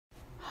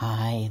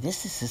Hi,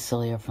 this is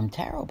Cecilia from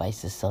Tarot by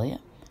Cecilia,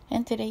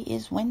 and today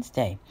is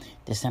Wednesday,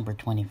 December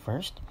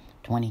 21st,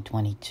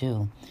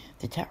 2022.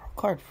 The tarot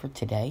card for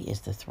today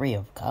is the Three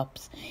of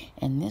Cups,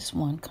 and this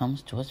one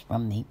comes to us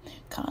from the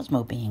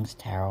Cosmo Beings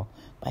Tarot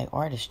by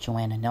artist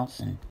Joanna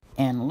Nelson.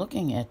 And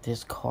looking at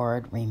this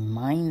card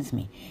reminds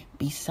me,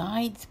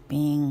 besides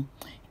being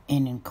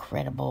an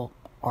incredible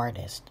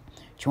artist,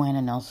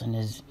 Joanna Nelson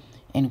is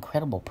an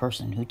incredible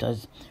person who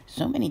does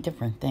so many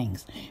different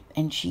things.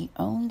 And she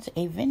owns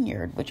a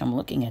vineyard, which I'm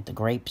looking at the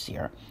grapes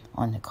here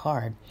on the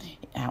card,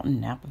 out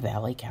in Napa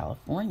Valley,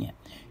 California.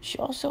 She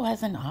also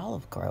has an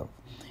olive grove.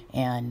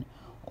 And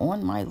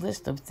on my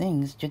list of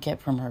things to get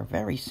from her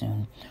very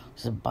soon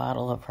is a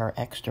bottle of her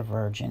extra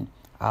virgin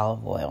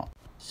olive oil.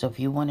 So if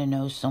you want to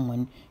know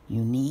someone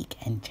unique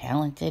and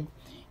talented,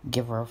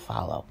 give her a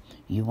follow.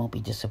 You won't be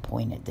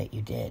disappointed that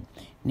you did.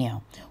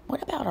 Now,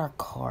 what about our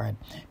card?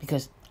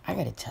 Because I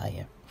got to tell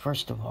you,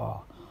 first of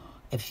all,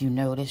 if you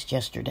noticed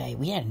yesterday,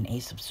 we had an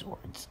Ace of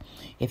Swords.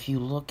 If you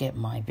look at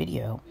my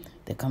video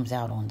that comes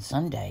out on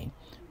Sunday,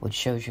 which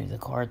shows you the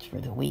cards for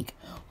the week,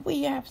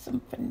 we have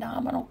some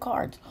phenomenal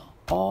cards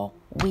all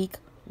week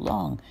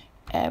long.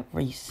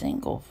 Every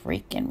single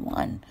freaking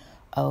one.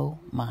 Oh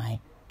my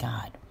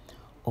God.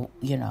 Oh,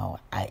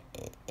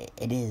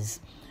 it is.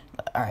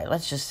 All right,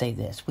 let's just say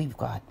this. We've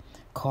got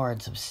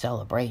cards of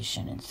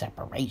celebration and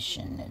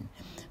separation, and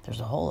there's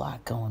a whole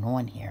lot going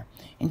on here.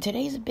 And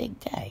today's a big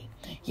day.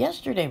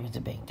 Yesterday was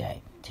a big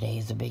day. Today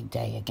is a big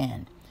day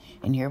again.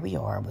 And here we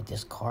are with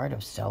this card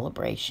of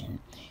celebration.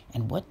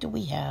 And what do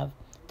we have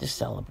to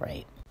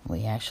celebrate?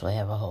 We actually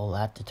have a whole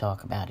lot to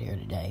talk about here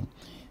today.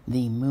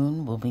 The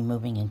moon will be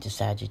moving into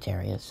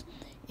Sagittarius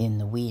in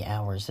the wee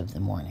hours of the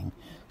morning.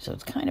 So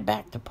it's kind of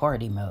back to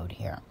party mode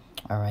here.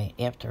 All right,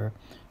 after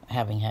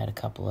having had a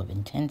couple of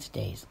intense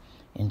days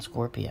in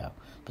Scorpio,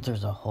 but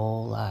there's a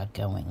whole lot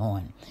going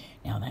on.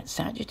 Now, that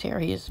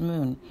Sagittarius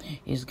moon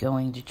is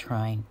going to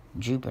trine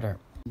Jupiter.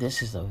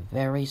 This is a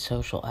very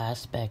social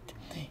aspect,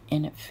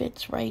 and it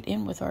fits right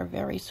in with our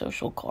very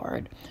social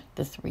card,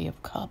 the Three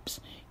of Cups,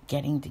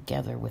 getting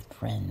together with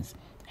friends,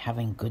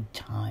 having good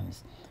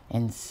times,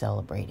 and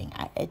celebrating.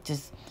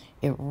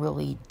 It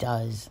really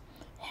does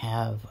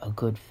have a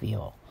good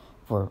feel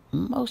for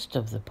most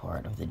of the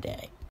part of the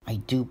day. I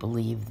do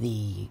believe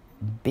the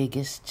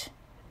biggest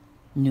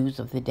news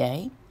of the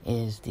day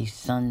is the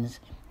sun's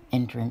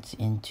entrance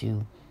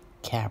into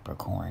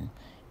Capricorn,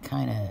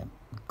 kind of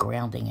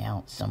grounding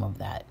out some of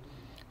that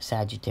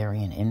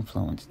Sagittarian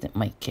influence that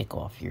might kick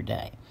off your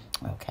day.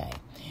 Okay,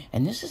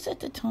 and this is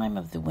at the time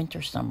of the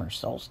winter-summer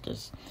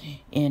solstice,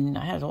 and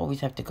I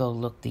always have to go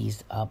look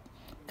these up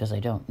because I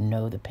don't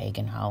know the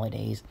pagan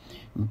holidays,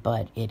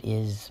 but it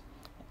is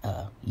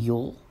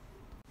Yule,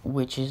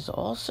 which is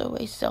also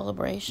a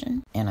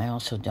celebration. And I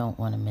also don't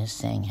want to miss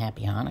saying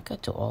Happy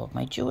Hanukkah to all of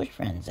my Jewish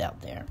friends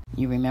out there.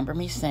 You remember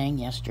me saying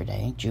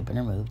yesterday,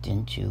 Jupiter moved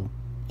into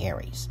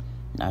Aries,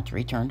 not to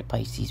return to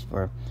Pisces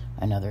for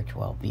another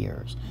 12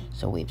 years.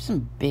 So we have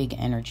some big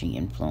energy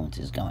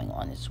influences going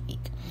on this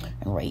week.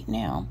 And right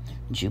now,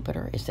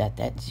 Jupiter is at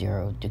that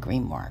 0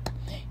 degree mark,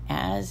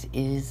 as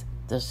is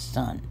the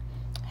sun,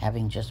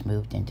 having just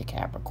moved into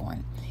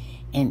Capricorn.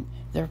 And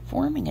they're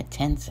forming a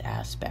tense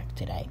aspect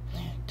today.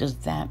 Does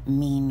that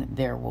mean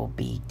there will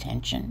be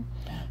tension?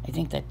 I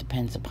think that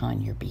depends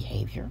upon your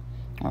behavior,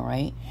 all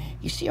right?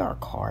 You see our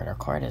card. Our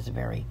card has a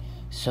very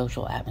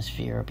social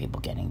atmosphere, people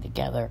getting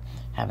together,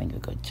 having a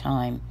good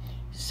time,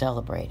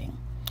 celebrating.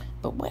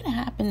 But what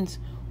happens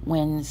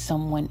when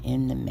someone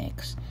in the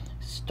mix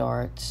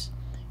starts,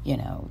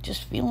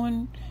 just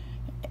feeling,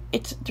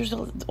 there's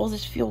all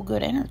this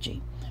feel-good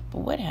energy. But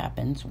what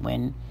happens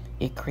when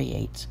it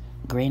creates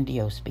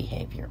grandiose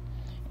behavior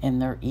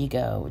and their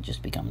ego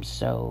just becomes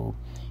so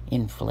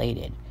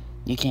inflated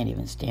you can't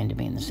even stand to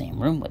be in the same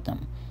room with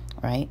them,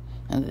 right?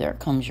 And there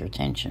comes your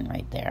tension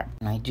right there.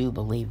 And I do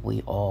believe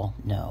we all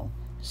know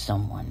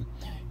someone.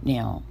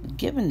 Now,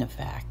 given the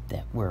fact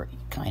that we're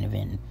kind of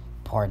in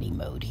party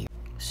mode here,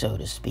 so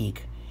to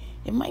speak,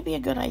 it might be a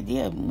good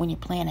idea when you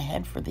plan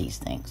ahead for these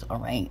things, all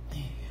right?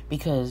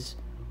 Because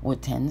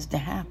what tends to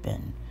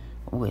happen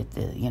with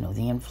the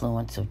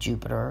influence of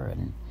Jupiter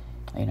and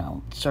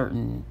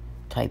certain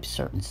types,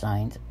 certain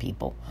signs of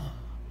people,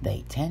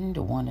 they tend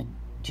to want to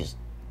just,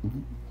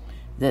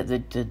 the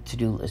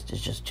to-do list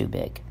is just too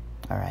big.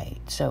 All right,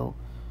 so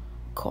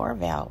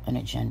carve out an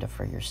agenda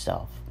for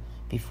yourself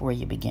before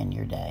you begin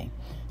your day.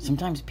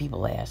 Sometimes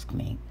people ask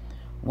me,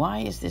 why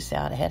is this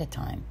out ahead of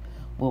time?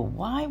 Well,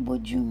 why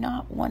would you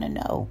not want to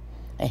know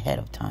ahead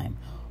of time?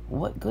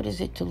 What good is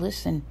it to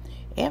listen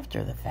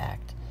after the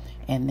fact?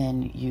 And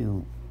then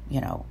you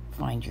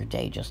find your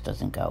day just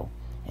doesn't go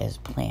as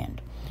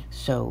planned.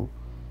 So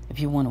if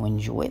you want to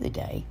enjoy the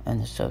day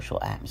and the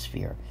social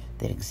atmosphere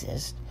that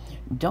exists,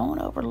 don't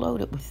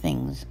overload it with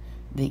things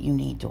that you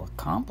need to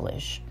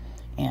accomplish.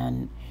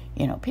 And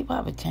people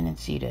have a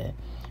tendency to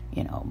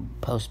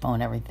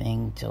postpone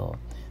everything till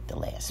the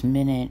last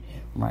minute,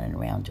 running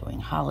around doing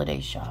holiday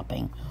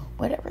shopping,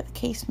 whatever the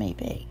case may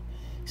be.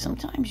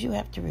 Sometimes you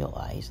have to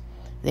realize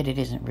that it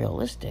isn't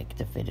realistic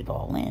to fit it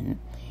all in,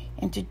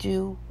 and to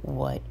do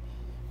what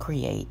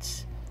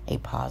creates a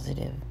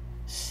positive,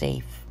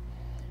 safe,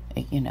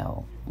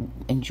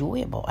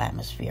 enjoyable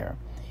atmosphere,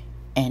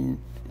 and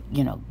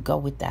go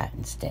with that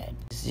instead.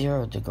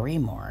 0 degree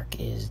mark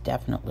is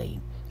definitely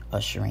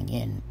ushering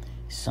in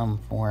some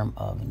form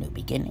of new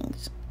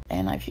beginnings.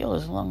 And I feel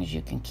as long as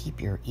you can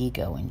keep your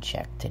ego in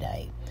check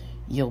today,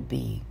 you'll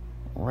be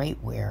right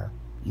where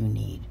you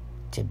need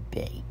to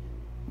be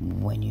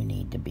when you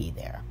need to be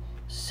there.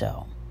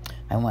 So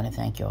I want to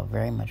thank you all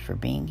very much for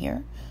being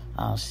here.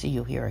 I'll see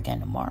you here again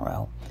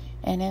tomorrow.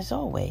 And as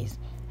always,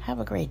 have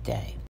a great day.